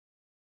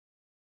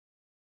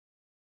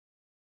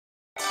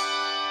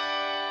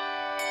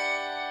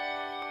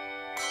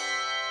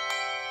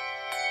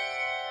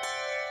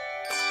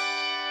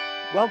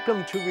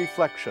Welcome to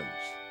Reflections,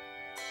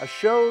 a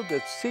show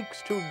that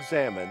seeks to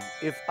examine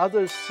if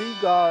others see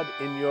God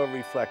in your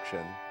reflection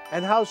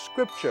and how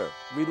Scripture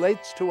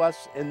relates to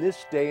us in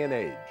this day and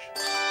age.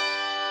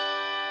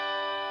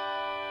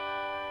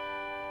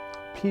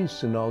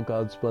 Peace and all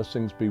God's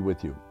blessings be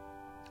with you.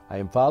 I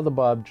am Father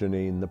Bob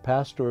Janine, the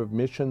pastor of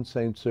Mission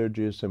St.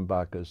 Sergius in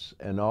Bacchus,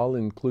 an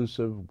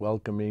all-inclusive,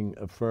 welcoming,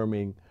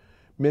 affirming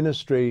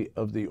ministry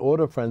of the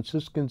Order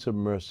Franciscans of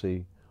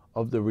Mercy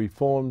of the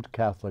Reformed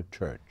Catholic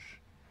Church.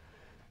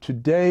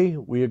 Today,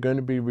 we are going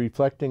to be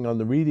reflecting on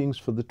the readings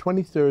for the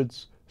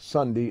 23rd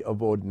Sunday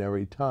of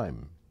Ordinary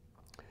Time.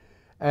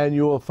 And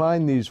you will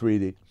find these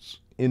readings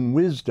in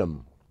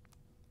Wisdom,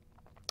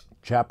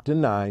 chapter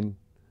 9,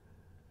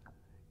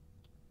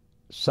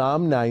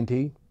 Psalm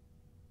 90,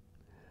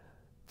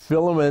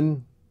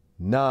 Philemon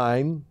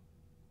 9,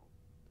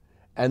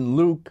 and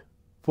Luke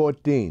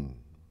 14.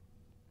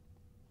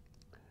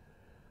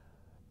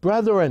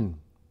 Brethren,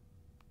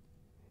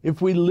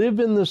 if we live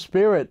in the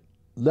Spirit,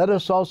 let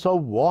us also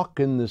walk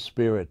in the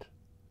Spirit.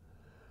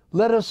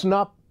 Let us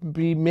not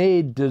be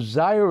made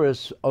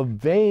desirous of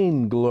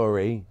vain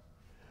glory,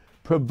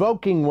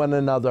 provoking one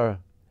another,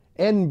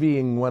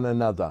 envying one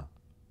another.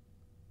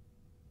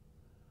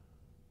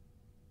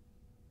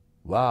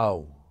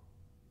 Wow,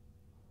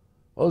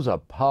 those are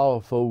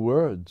powerful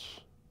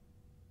words.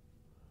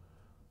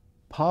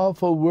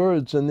 Powerful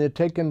words, and they're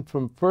taken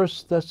from 1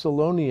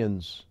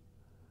 Thessalonians.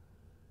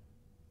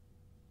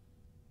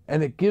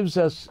 And it gives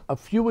us a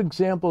few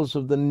examples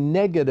of the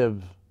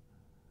negative.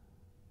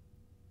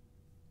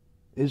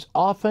 Is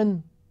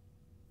often,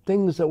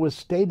 things that were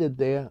stated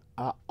there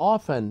are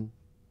often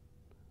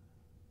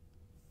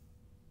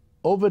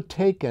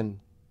overtaken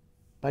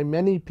by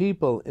many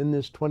people in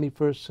this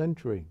 21st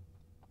century.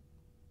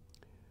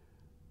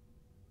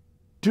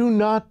 Do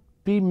not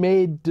be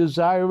made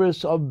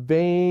desirous of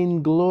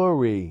vain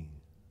glory.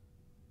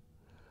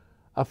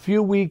 A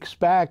few weeks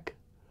back,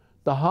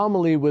 the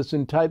homily was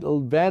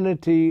entitled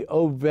Vanity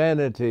O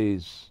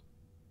Vanities.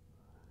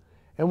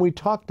 And we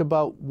talked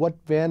about what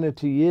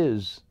vanity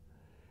is.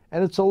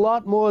 And it's a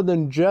lot more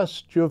than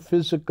just your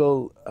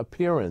physical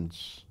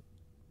appearance.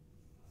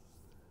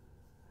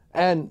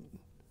 And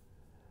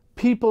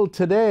people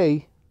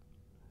today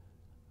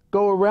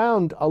go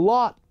around a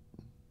lot.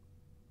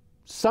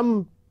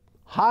 Some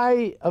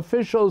high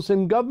officials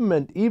in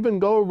government even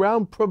go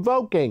around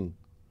provoking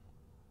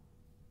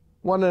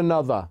one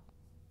another.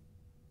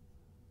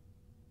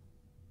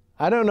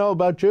 I don't know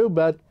about you,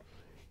 but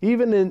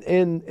even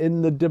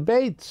in the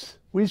debates,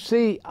 we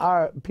see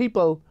our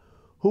people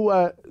who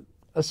are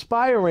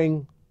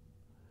aspiring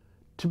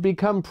to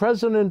become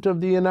president of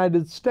the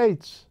United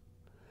States,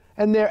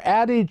 and they're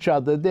at each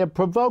other, they're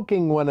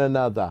provoking one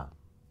another.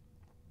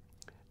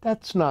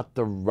 That's not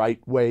the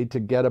right way to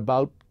get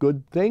about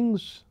good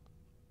things.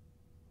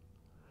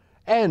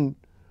 And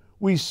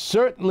we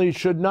certainly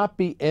should not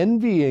be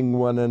envying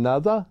one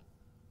another.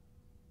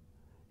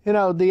 You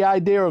know, the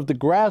idea of the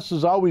grass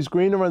is always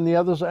greener on the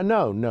other side.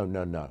 No.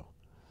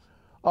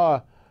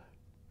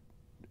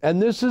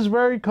 And this is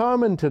very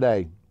common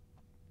today.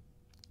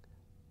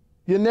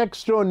 Your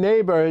next door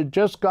neighbor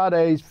just got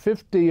a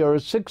 50 or a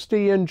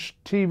 60-inch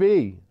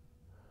TV,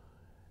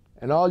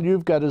 and all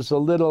you've got is a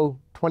little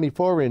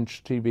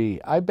 24-inch TV.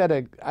 I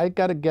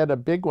got to get a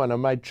big one, or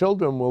my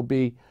children will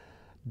be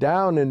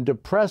down and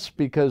depressed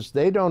because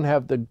they don't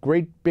have the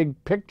great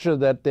big picture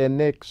that their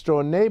next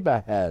door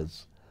neighbor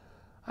has.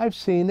 I've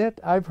seen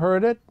it. I've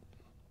heard it.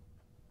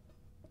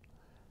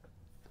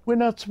 We're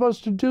not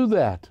supposed to do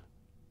that.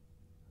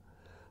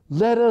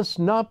 Let us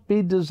not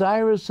be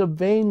desirous of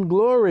vain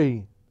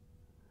glory.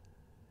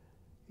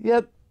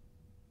 Yet,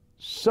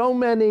 so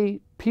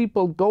many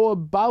people go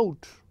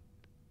about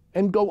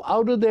and go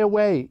out of their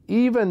way,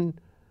 even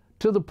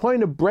to the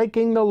point of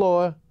breaking the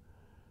law,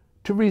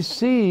 to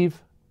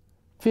receive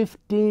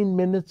 15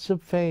 minutes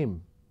of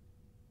fame.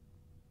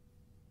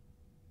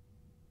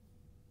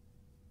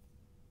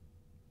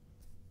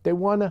 They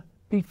want to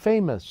be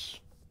famous.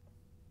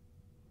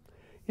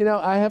 You know,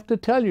 I have to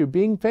tell you,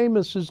 being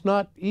famous is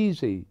not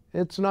easy.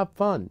 It's not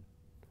fun.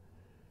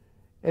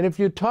 And if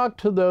you talk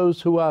to those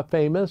who are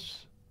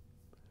famous,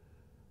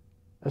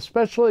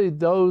 especially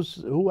those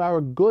who are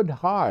a good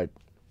heart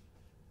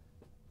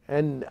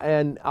and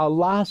are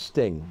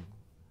lasting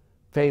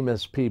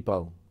famous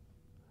people,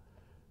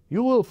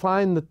 you will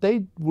find that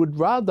they would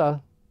rather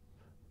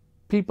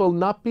people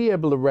not be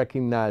able to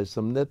recognize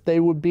them, that they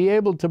would be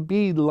able to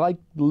be like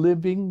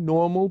living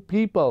normal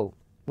people,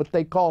 what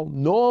they call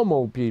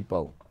normal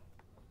people.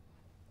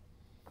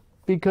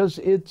 Because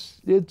it's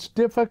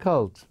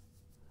difficult.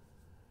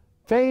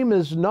 Fame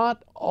is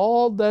not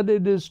all that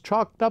it is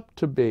chalked up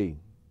to be.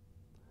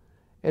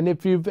 And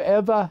if you've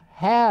ever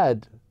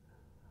had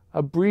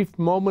a brief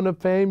moment of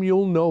fame,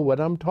 you'll know what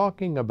I'm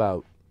talking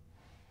about.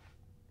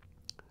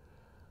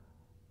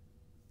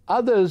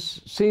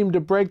 Others seem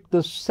to break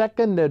the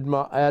second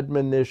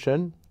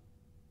admonition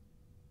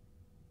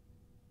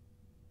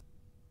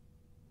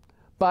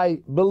by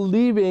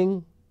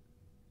believing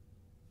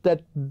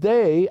that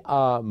they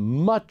are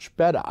much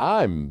better.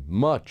 I'm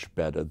much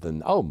better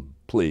than, oh,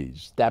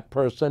 please, that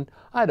person,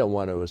 I don't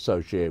want to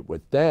associate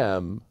with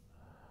them.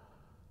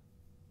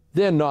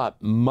 They're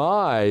not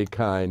my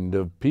kind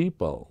of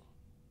people.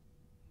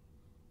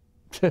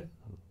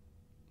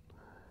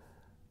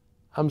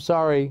 I'm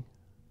sorry,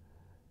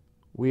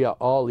 we are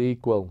all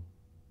equal.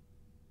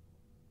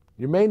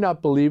 You may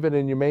not believe it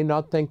and you may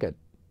not think it,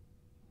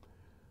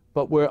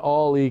 but we're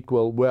all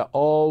equal. We're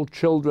all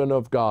children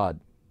of God.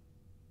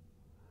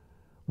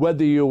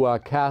 Whether you are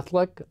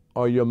Catholic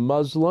or you're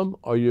Muslim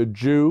or you're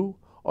Jew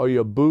or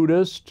you're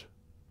Buddhist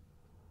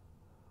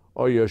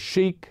or you're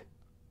Sikh,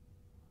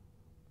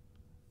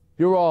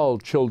 you're all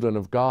children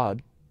of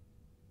God.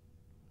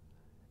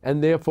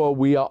 And therefore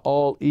we are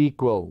all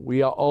equal.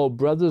 We are all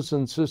brothers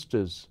and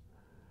sisters.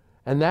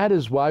 And that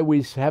is why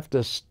we have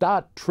to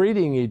start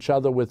treating each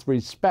other with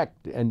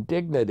respect and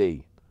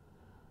dignity.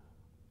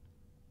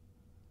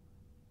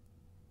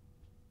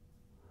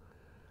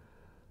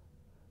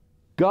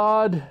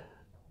 God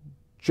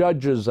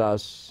judges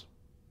us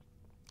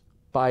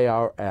by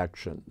our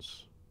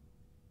actions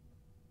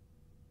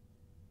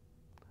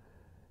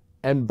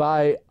and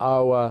by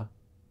our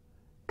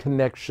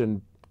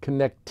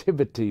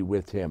connectivity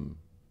with Him.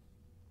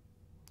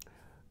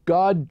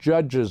 God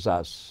judges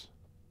us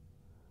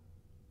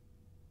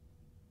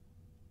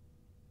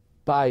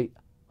by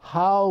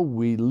how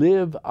we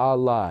live our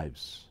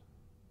lives.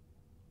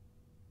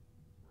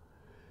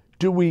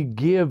 Do we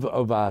give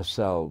of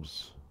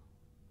ourselves?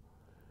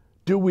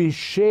 Do we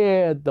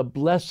share the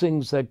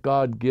blessings that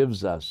God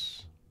gives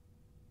us?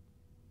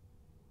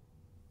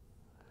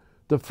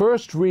 The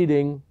first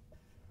reading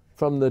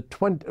from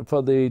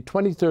for the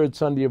 23rd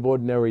Sunday of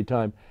Ordinary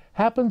Time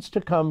happens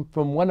to come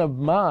from one of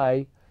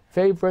my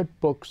favorite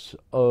books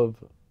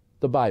of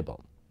the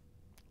Bible,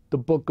 the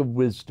Book of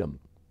Wisdom.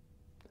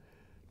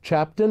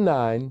 Chapter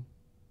 9,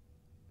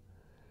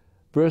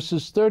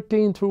 verses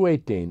 13 through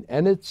 18,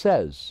 and it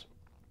says,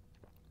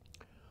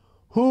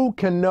 "Who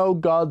can know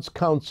God's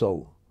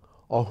counsel,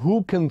 or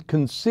who can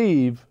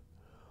conceive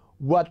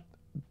what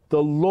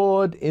the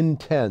Lord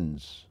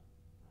intends?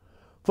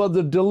 For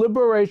the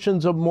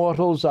deliberations of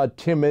mortals are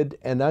timid,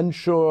 and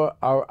unsure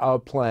are our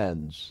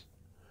plans.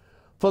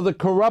 For the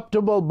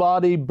corruptible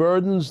body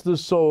burdens the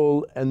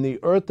soul, and the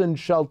earthen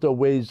shelter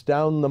weighs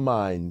down the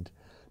mind,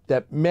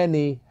 that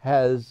many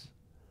has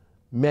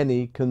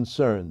many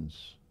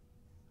concerns.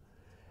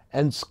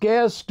 And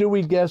scarce do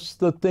we guess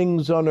the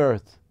things on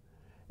earth,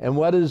 and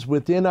what is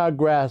within our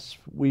grasp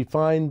we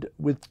find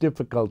with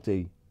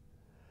difficulty.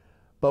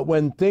 But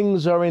when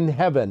things are in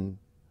heaven,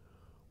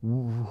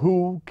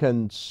 who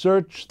can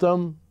search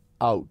them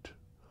out?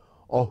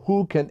 Or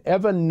who can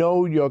ever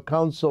know your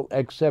counsel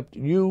except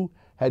you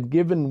had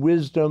given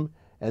wisdom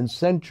and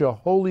sent your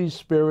Holy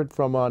Spirit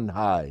from on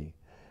high?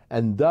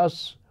 And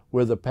thus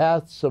were the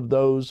paths of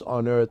those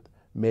on earth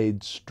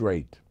made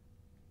straight."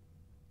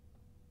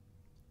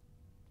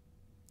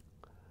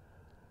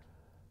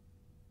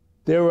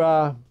 There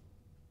are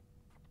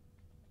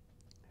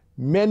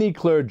many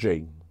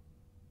clergy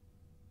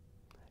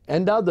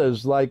and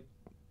others like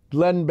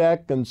Glenn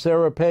Beck and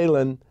Sarah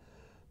Palin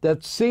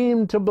that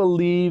seem to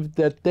believe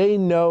that they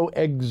know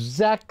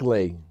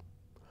exactly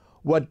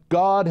what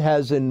God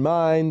has in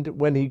mind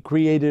when He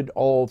created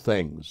all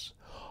things.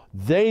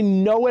 They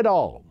know it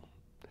all.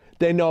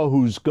 They know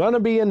who's going to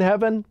be in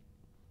heaven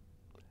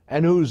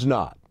and who's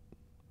not.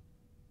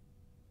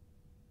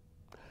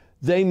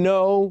 They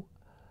know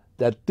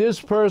that this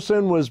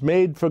person was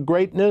made for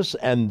greatness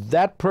and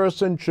that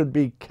person should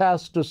be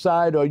cast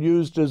aside or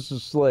used as a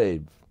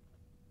slave.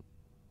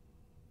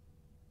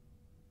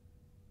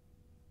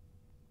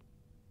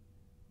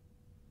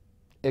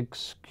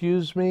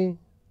 Excuse me?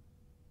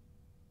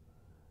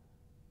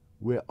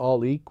 We're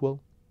all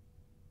equal.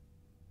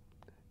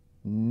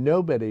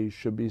 Nobody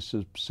should be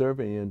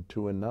subservient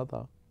to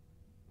another.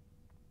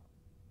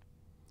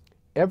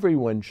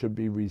 Everyone should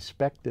be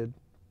respected.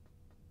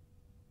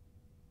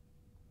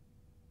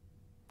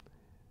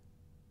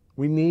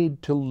 We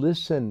need to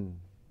listen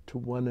to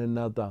one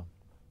another.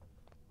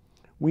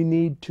 We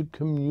need to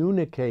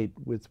communicate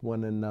with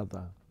one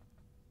another.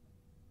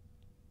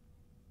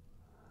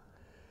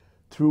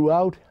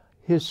 Throughout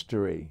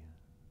history,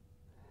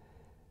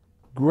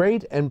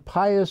 great and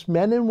pious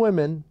men and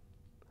women,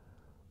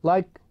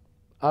 like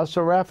our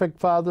seraphic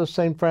Father,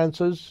 St.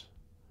 Francis,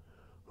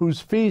 whose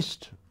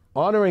feast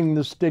honoring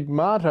the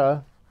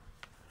stigmata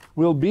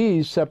will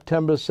be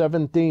September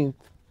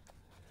 17th,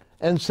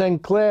 and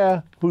St.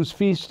 Clare, whose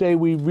feast day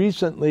we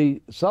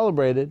recently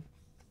celebrated,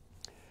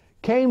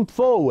 came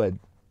forward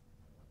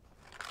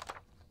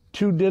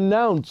to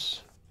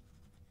denounce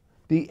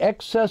the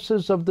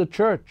excesses of the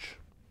Church.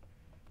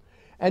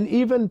 And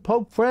even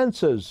Pope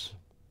Francis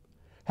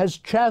has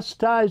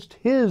chastised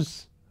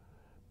his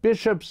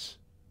bishops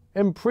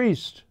and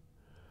priests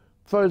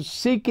for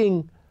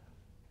seeking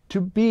to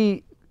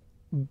be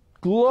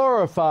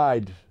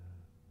glorified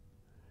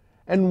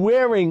and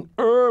wearing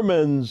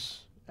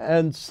ermines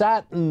and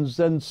satins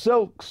and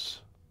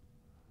silks.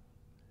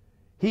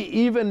 He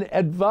even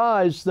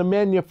advised the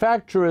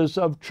manufacturers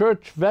of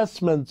church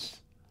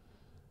vestments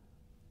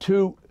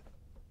to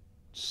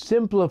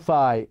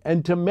simplify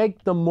and to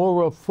make them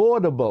more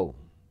affordable.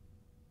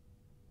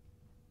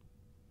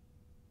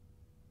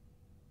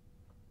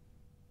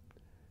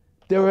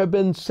 There have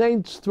been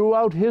saints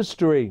throughout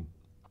history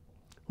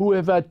who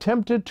have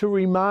attempted to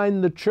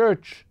remind the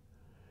church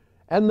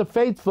and the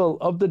faithful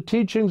of the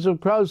teachings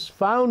of Christ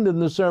found in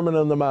the Sermon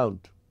on the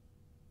Mount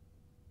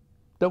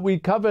that we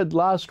covered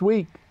last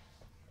week.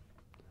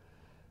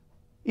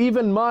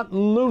 Even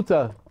Martin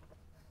Luther,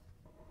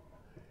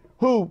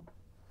 who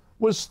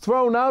was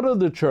thrown out of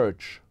the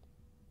church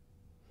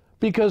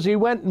because he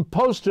went and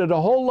posted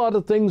a whole lot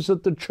of things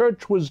that the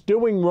church was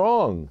doing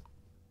wrong.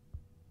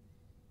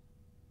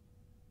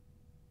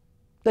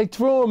 They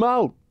threw him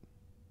out.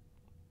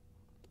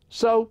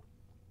 So,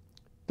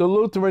 the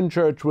Lutheran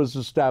Church was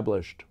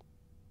established,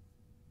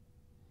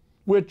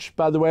 which,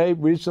 by the way,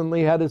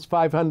 recently had its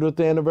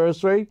 500th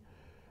anniversary,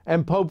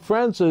 and Pope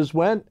Francis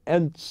went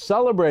and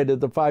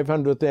celebrated the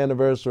 500th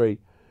anniversary,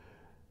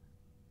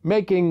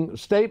 making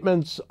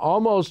statements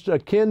almost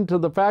akin to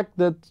the fact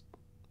that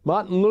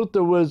Martin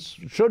Luther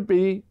should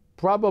be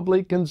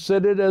probably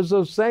considered as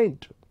a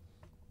saint.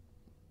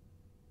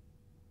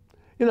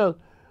 You know,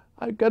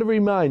 I've got to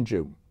remind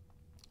you,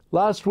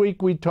 last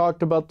week we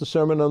talked about the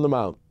Sermon on the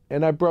Mount,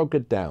 and I broke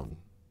it down.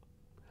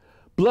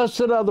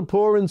 Blessed are the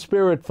poor in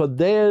spirit, for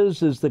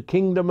theirs is the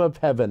kingdom of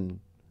heaven.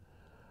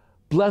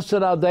 Blessed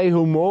are they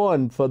who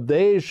mourn, for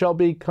they shall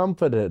be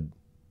comforted.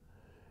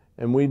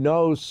 And we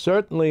know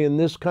certainly in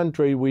this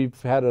country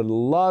we've had a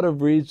lot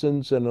of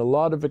reasons and a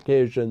lot of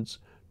occasions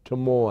to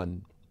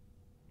mourn.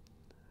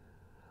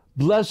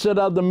 Blessed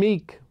are the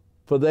meek,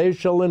 for they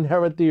shall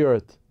inherit the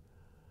earth.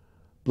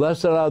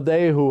 Blessed are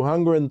they who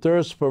hunger and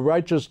thirst for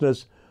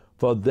righteousness,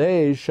 for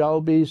they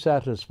shall be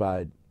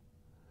satisfied.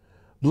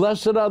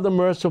 Blessed are the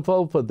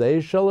merciful, for they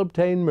shall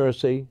obtain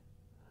mercy.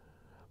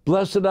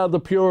 Blessed are the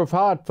pure of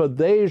heart, for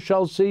they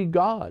shall see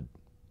God.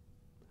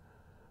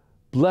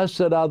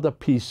 Blessed are the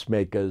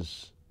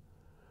peacemakers,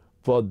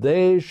 for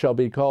they shall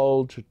be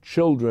called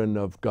children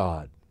of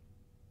God.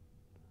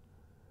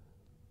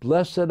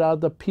 Blessed are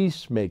the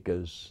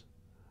peacemakers,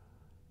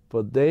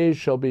 for they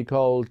shall be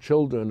called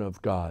children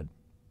of God.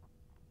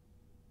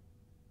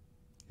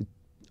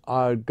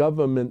 Our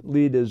government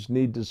leaders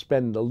need to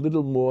spend a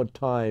little more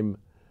time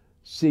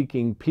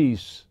seeking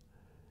peace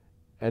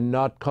and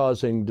not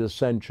causing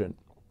dissension.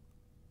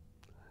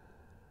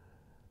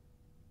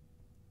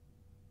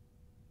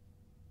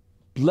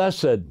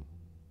 Blessed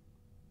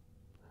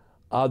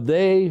are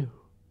they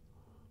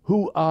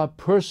who are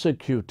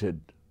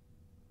persecuted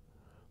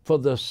for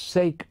the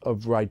sake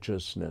of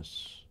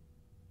righteousness,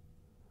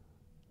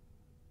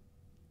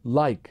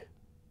 like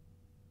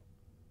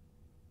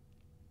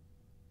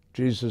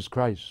Jesus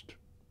Christ,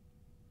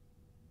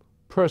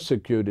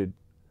 persecuted,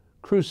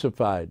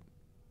 crucified,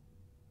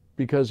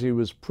 because he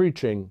was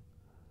preaching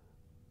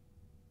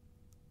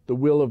the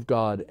will of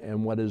God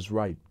and what is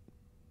right.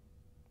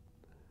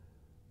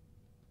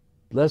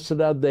 Blessed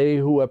are they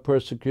who are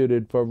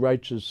persecuted for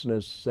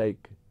righteousness'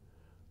 sake,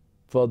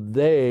 for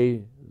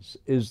theirs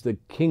is the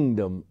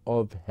kingdom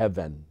of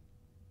heaven.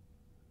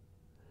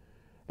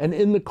 And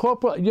in the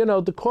corporal,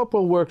 the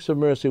corporal works of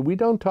mercy, we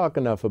don't talk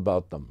enough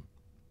about them.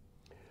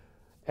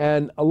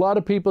 And a lot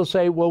of people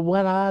say, well,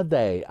 what are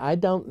they? I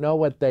don't know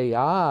what they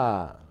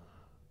are.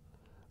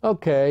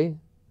 Okay.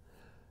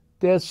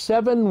 There's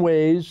 7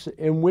 ways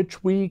in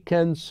which we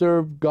can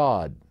serve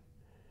God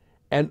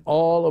and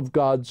all of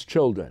God's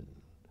children.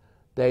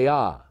 They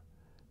are: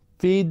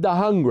 feed the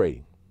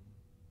hungry,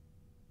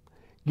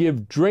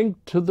 give drink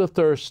to the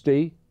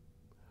thirsty,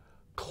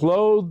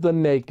 clothe the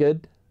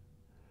naked,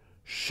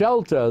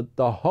 shelter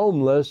the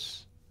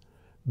homeless,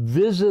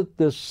 visit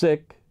the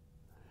sick,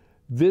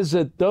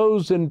 visit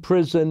those in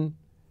prison,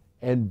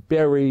 and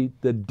bury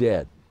the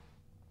dead.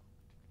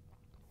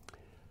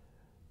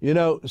 You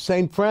know,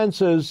 St.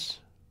 Francis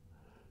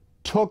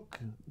took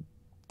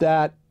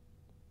that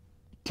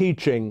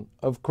teaching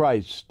of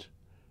Christ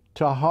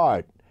to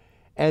heart,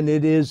 and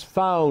it is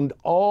found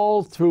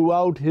all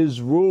throughout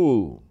his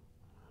rule.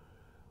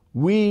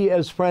 We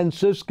as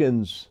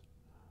Franciscans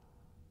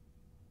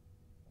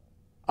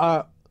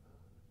are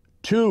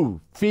to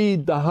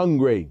feed the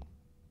hungry,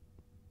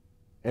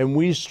 and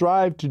we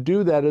strive to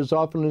do that as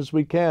often as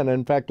we can.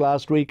 In fact,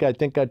 last week I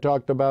think I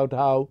talked about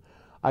how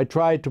I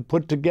try to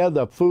put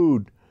together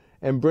food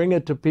and bring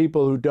it to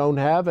people who don't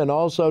have, and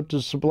also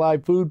to supply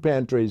food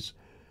pantries,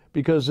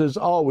 because there's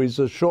always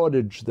a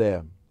shortage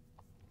there.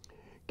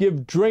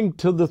 Give drink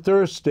to the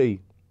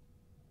thirsty.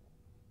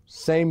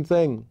 Same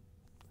thing.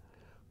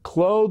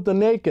 Clothe the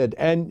naked.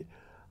 And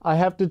I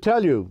have to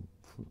tell you,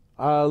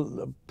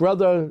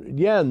 Brother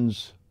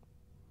Jens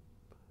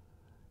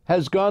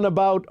has gone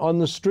about on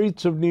the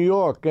streets of New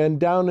York and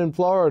down in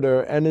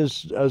Florida and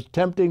is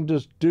attempting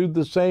to do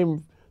the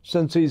same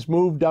since he's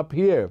moved up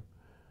here,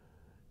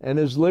 and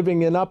is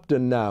living in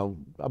Upton now,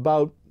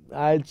 about,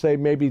 I'd say,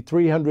 maybe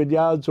 300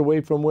 yards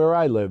away from where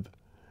I live.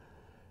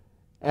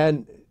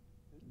 And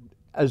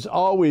as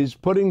always,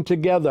 putting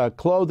together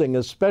clothing,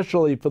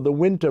 especially for the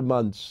winter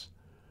months,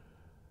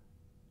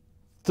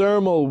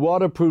 thermal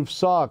waterproof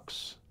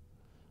socks,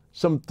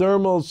 some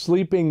thermal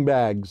sleeping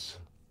bags,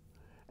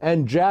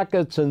 and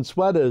jackets and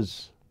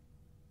sweaters,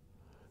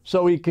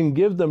 so he can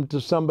give them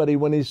to somebody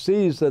when he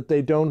sees that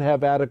they don't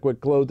have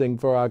adequate clothing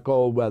for our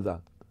cold weather.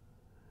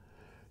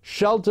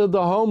 Shelter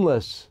the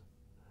homeless.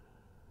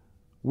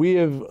 We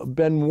have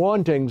been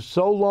wanting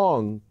so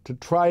long to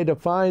try to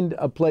find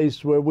a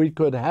place where we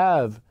could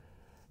have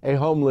a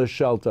homeless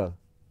shelter.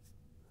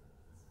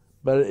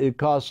 But it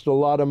costs a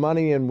lot of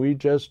money and we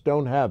just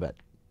don't have it.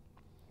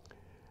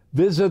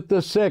 Visit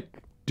the sick.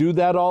 Do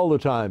that all the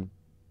time.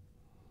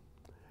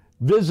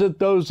 Visit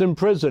those in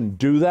prison.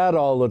 Do that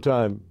all the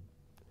time.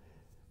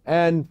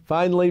 And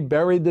finally,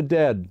 bury the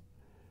dead.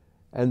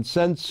 And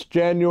since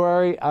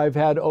January, I've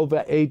had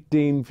over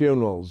 18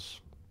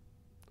 funerals.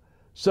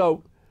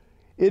 So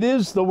it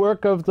is the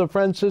work of the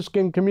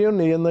Franciscan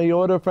community and the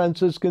Order of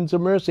Franciscans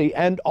of Mercy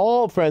and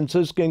all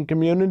Franciscan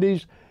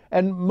communities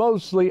and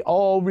mostly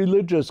all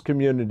religious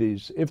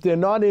communities. If they're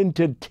not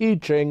into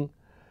teaching,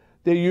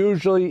 they're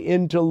usually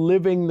into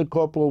living the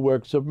corporal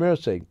works of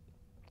mercy.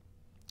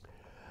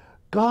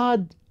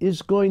 God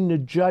is going to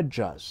judge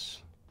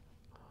us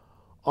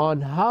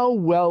on how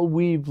well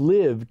we've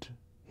lived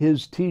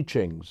his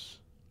teachings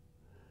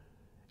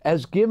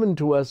as given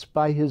to us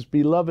by his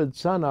beloved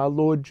Son, our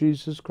Lord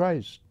Jesus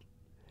Christ.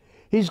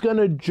 He's going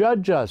to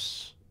judge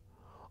us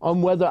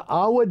on whether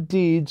our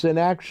deeds and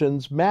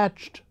actions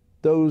matched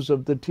those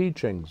of the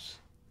teachings.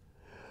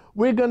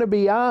 We're going to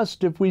be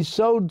asked if we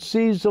sowed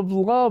seeds of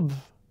love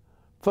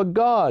for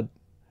God,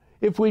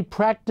 if we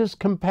practiced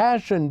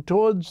compassion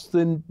towards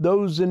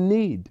those in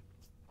need.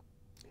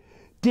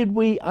 Did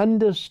we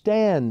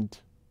understand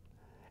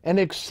and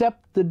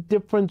accept the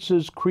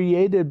differences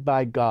created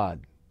by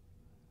God?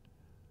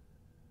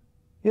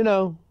 You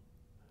know,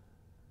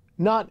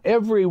 not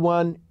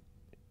everyone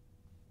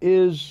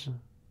is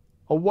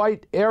a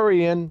white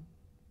Aryan.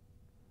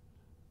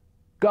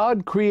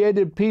 God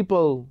created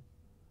people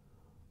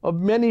of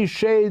many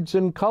shades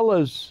and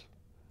colors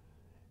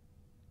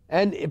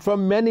and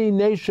from many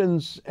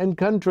nations and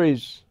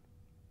countries.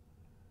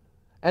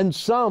 And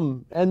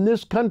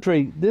this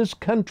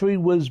country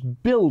was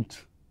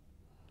built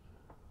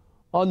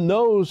on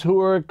those who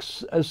are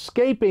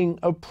escaping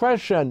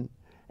oppression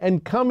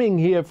and coming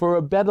here for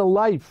a better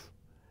life.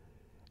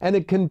 And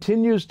it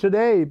continues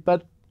today,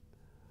 but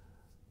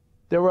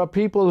there are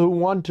people who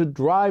want to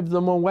drive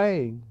them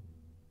away.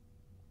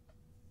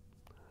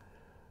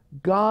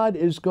 God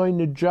is going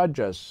to judge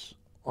us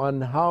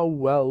on how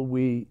well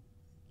we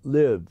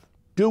live.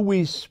 Do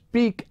we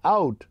speak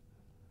out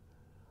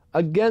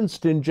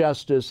against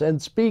injustice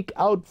and speak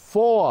out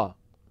for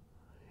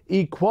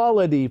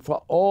equality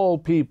for all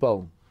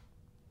people?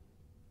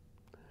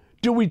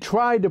 Do we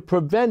try to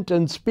prevent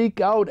and speak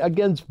out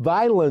against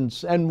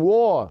violence and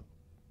war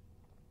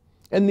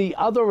and the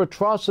other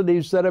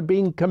atrocities that are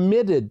being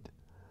committed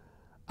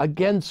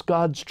against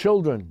God's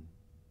children?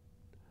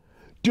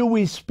 Do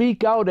we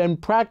speak out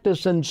and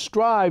practice and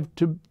strive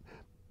to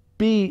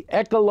be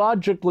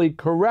ecologically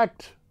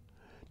correct,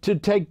 to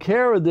take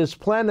care of this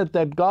planet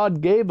that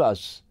God gave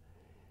us?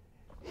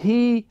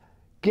 He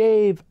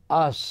gave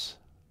us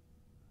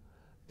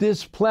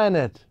this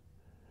planet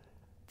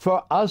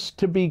for us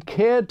to be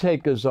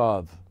caretakers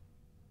of,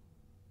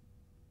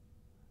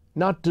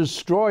 not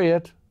destroy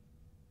it.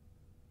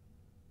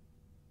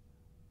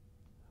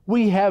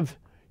 We have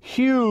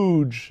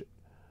huge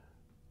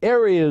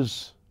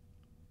areas,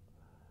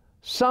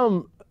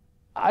 some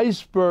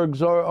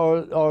icebergs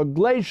or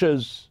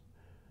glaciers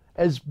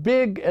as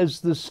big as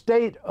the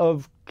state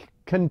of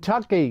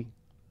Kentucky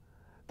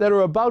that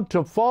are about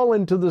to fall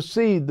into the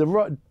sea.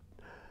 The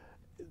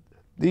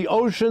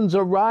oceans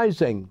are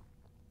rising.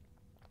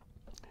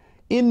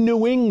 In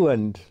New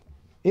England,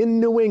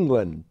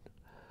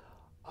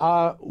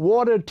 our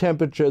water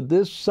temperature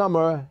this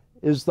summer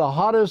is the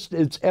hottest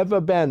it's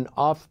ever been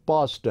off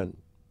Boston.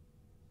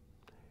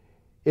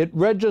 It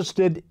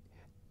registered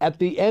at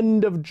the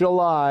end of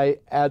July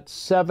at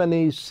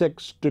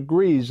 76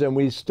 degrees, and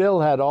we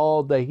still had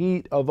all the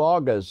heat of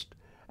August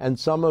and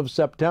some of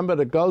September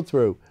to go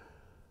through.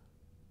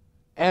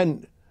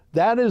 And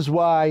that is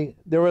why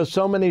there are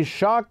so many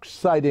shark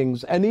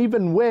sightings and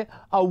even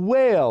a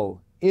whale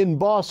in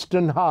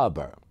Boston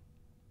Harbor.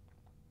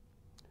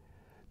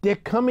 They're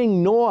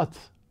coming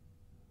north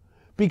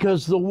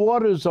because the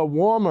waters are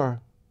warmer.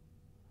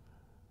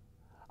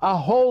 Our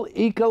whole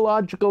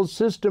ecological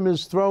system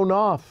is thrown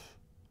off.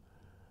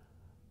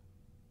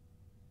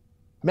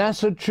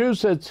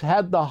 Massachusetts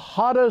had the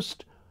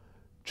hottest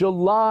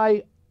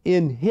July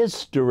in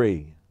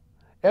history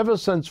ever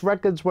since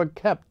records were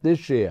kept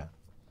this year.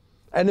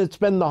 And it's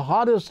been the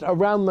hottest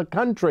around the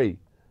country.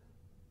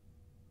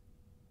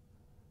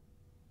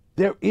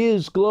 There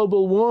is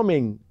global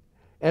warming,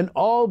 and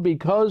all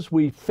because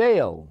we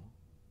fail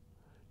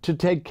to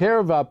take care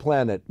of our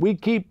planet. We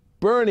keep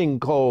burning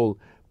coal,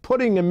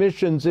 putting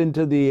emissions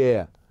into the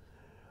air,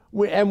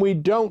 and we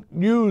don't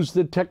use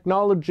the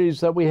technologies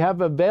that we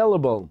have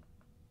available.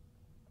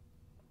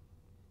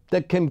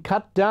 that can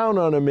cut down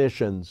on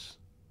emissions.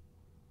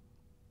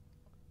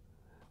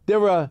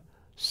 There are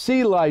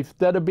sea life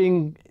that are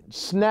being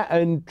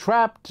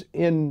entrapped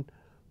in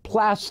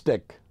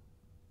plastic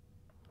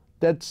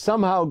that's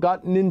somehow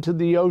gotten into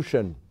the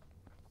ocean.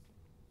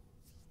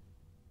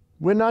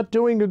 We're not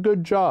doing a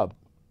good job.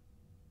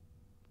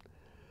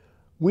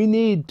 We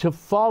need to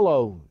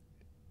follow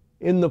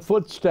in the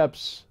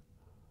footsteps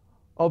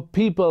of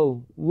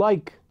people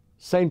like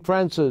St.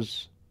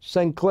 Francis,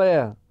 St.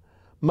 Clare,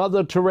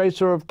 Mother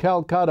Teresa of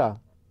Calcutta,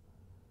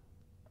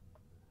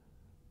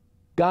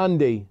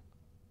 Gandhi.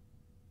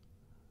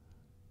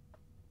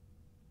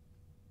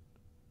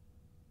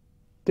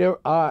 There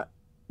are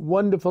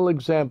wonderful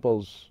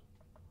examples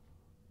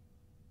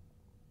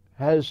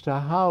as to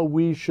how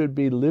we should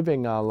be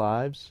living our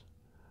lives,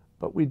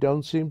 but we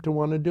don't seem to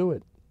want to do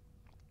it.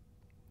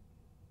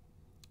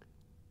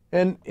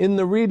 And in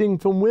the reading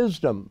from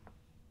Wisdom,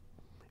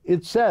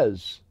 it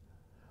says,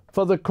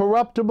 "For the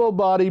corruptible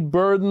body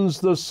burdens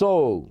the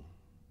soul,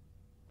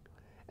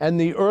 and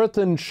the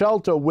earthen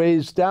shelter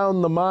weighs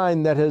down the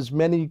mind that has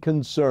many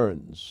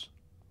concerns."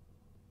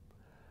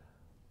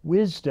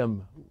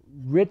 Wisdom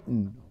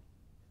written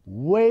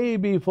way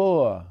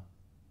before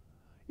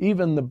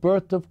even the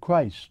birth of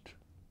Christ,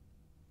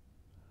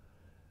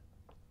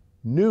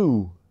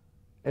 knew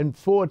and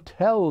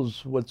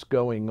foretells what's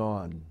going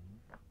on.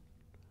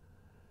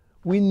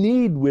 We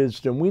need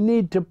wisdom. We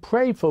need to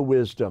pray for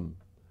wisdom.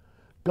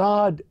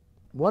 God,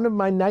 one of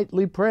my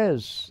nightly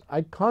prayers,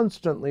 I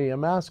constantly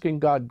am asking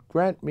God,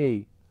 grant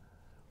me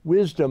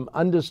wisdom,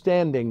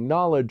 understanding,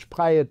 knowledge,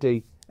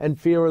 piety, and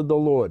fear of the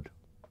Lord.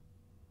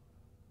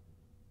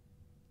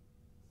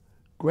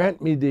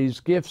 Grant me these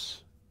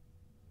gifts.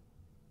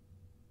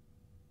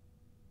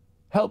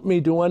 Help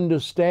me to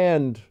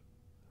understand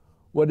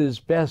what is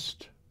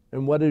best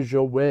and what is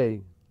your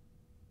way.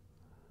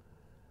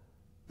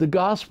 The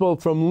Gospel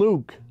from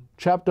Luke,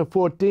 chapter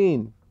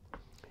 14.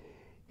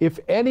 If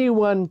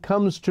anyone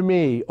comes to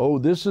me, oh,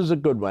 this is a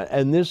good one,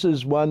 and this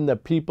is one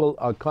that people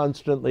are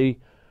constantly,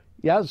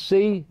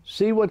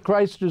 see what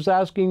Christ is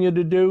asking you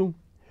to do?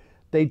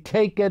 They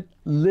take it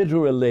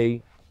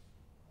literally.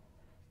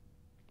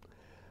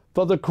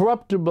 For the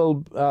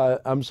corruptible,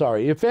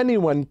 if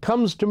anyone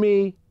comes to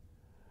me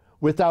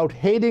without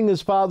hating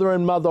his father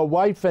and mother,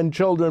 wife and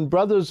children,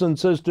 brothers and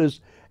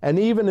sisters, and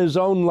even his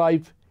own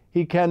life,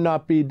 he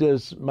cannot be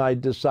my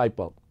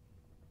disciple.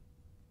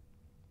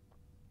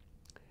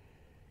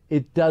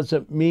 It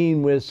doesn't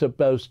mean we're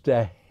supposed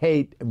to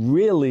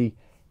really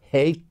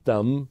hate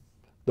them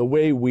the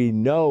way we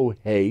know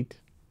hate.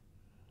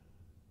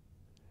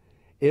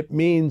 It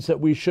means that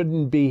we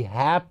shouldn't be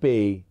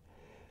happy.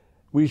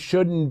 We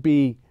shouldn't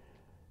be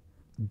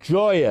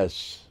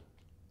joyous.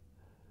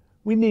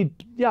 We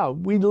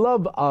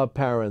love our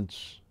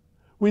parents.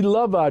 We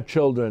love our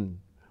children.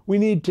 We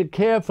need to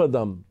care for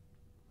them.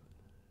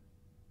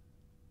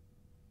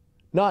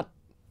 Not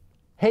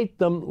hate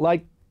them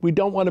like we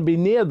don't want to be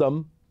near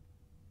them,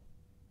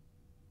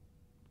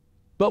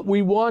 but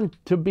we want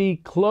to be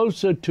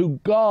closer to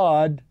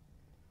God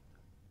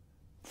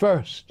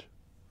first.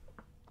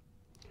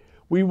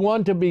 We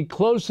want to be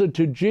closer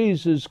to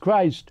Jesus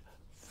Christ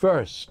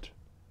first.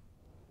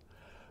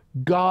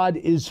 God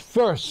is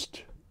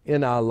first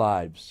in our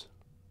lives.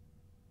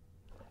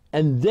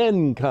 And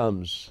then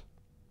comes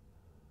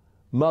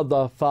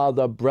mother,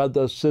 father,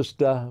 brother,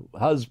 sister,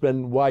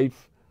 husband,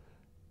 wife,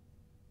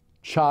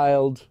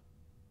 child,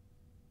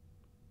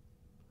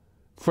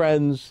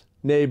 friends,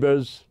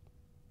 neighbors,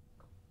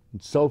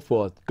 and so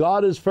forth.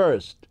 God is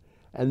first,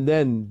 and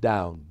then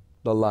down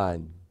the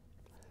line.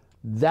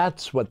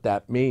 That's what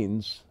that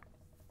means.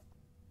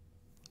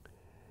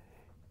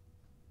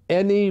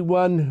 Any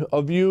one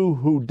of you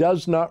who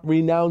does not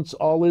renounce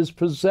all his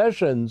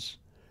possessions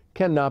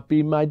cannot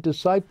be my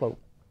disciple.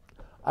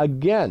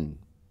 Again,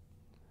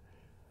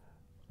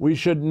 we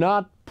should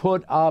not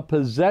put our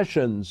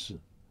possessions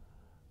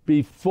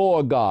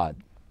before God.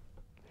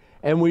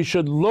 And we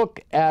should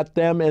look at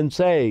them and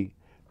say,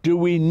 do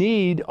we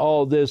need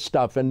all this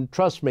stuff? And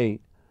trust me,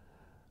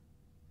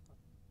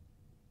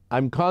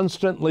 I'm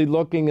constantly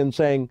looking and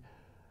saying,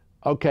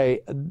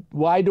 okay,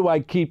 why do I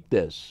keep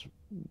this?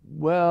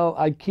 Well,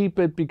 I keep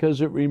it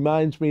because it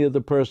reminds me of the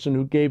person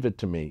who gave it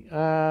to me.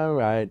 All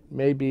right,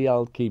 maybe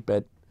I'll keep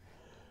it.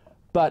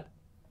 But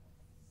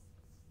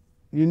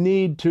you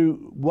need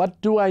to, what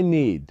do I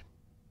need?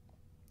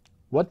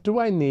 What do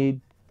I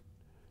need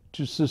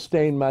to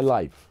sustain my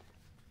life?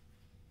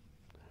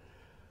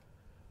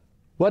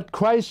 What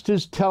Christ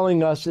is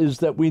telling us is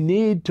that we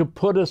need to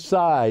put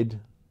aside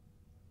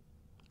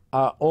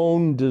our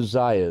own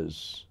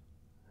desires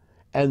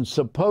and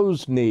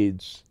supposed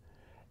needs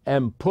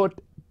and put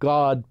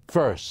God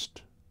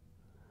first.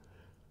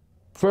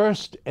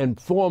 First and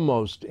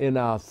foremost in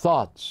our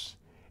thoughts,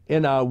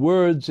 in our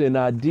words, in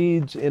our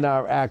deeds, in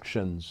our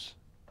actions.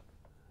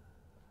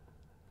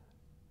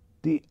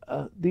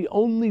 The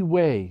only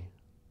way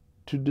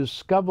to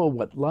discover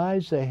what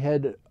lies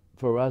ahead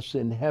for us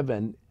in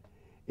heaven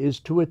is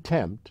to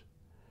attempt,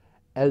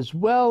 as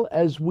well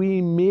as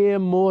we mere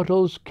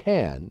mortals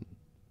can,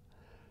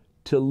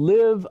 to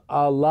live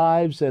our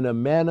lives in a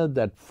manner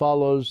that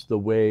follows the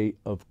way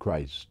of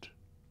Christ,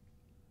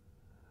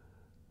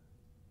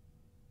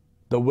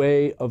 the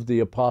way of the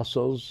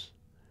apostles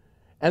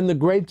and the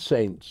great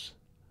saints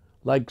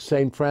like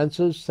St.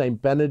 Francis,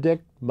 St.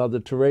 Benedict, Mother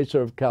Teresa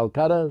of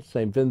Calcutta,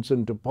 St.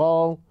 Vincent de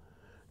Paul,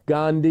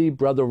 Gandhi,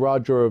 Brother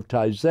Roger of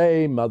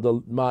Taizé, Mother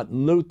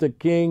Martin Luther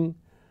King,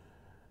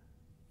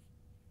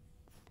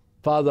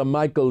 Father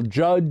Michael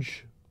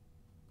Judge,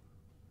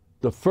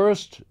 the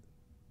first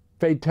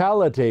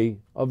fatality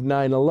of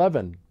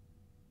 9/11,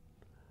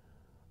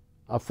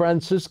 a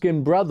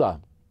Franciscan brother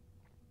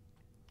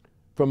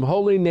from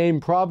Holy Name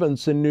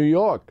Province in New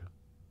York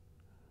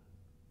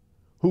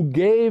who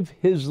gave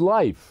his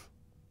life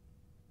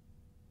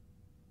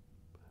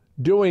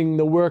doing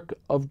the work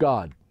of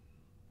God.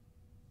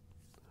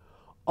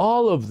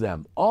 All of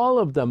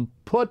them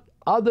put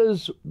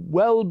others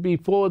well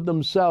before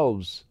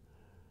themselves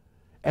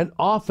and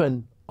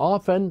often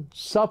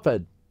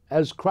suffered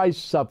as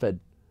Christ suffered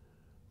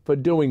for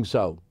doing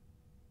so.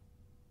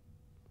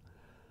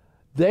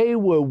 They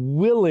were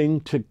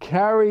willing to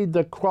carry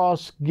the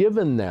cross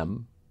given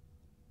them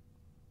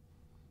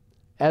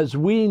as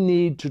we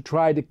need to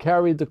try to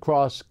carry the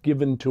cross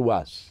given to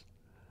us.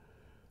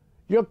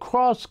 Your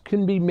cross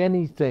can be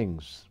many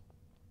things.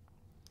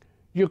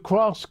 Your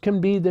cross can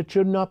be that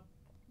you're not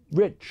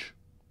rich,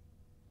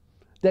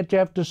 that you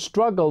have to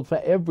struggle for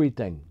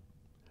everything.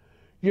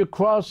 Your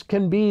cross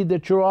can be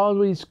that you're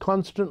always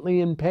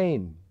constantly in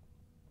pain.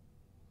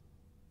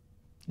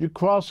 Your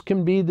cross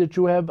can be that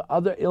you have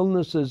other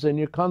illnesses and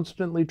you're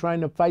constantly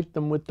trying to fight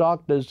them with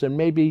doctors and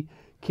maybe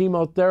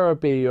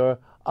chemotherapy or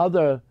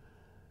other,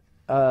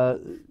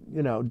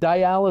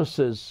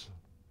 dialysis.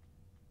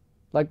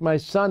 Like my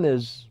son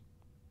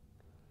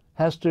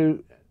has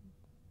to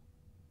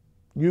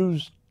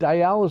use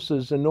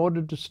dialysis in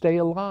order to stay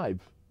alive.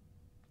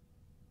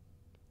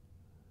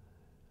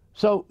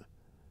 So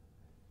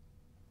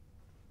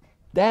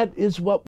that is what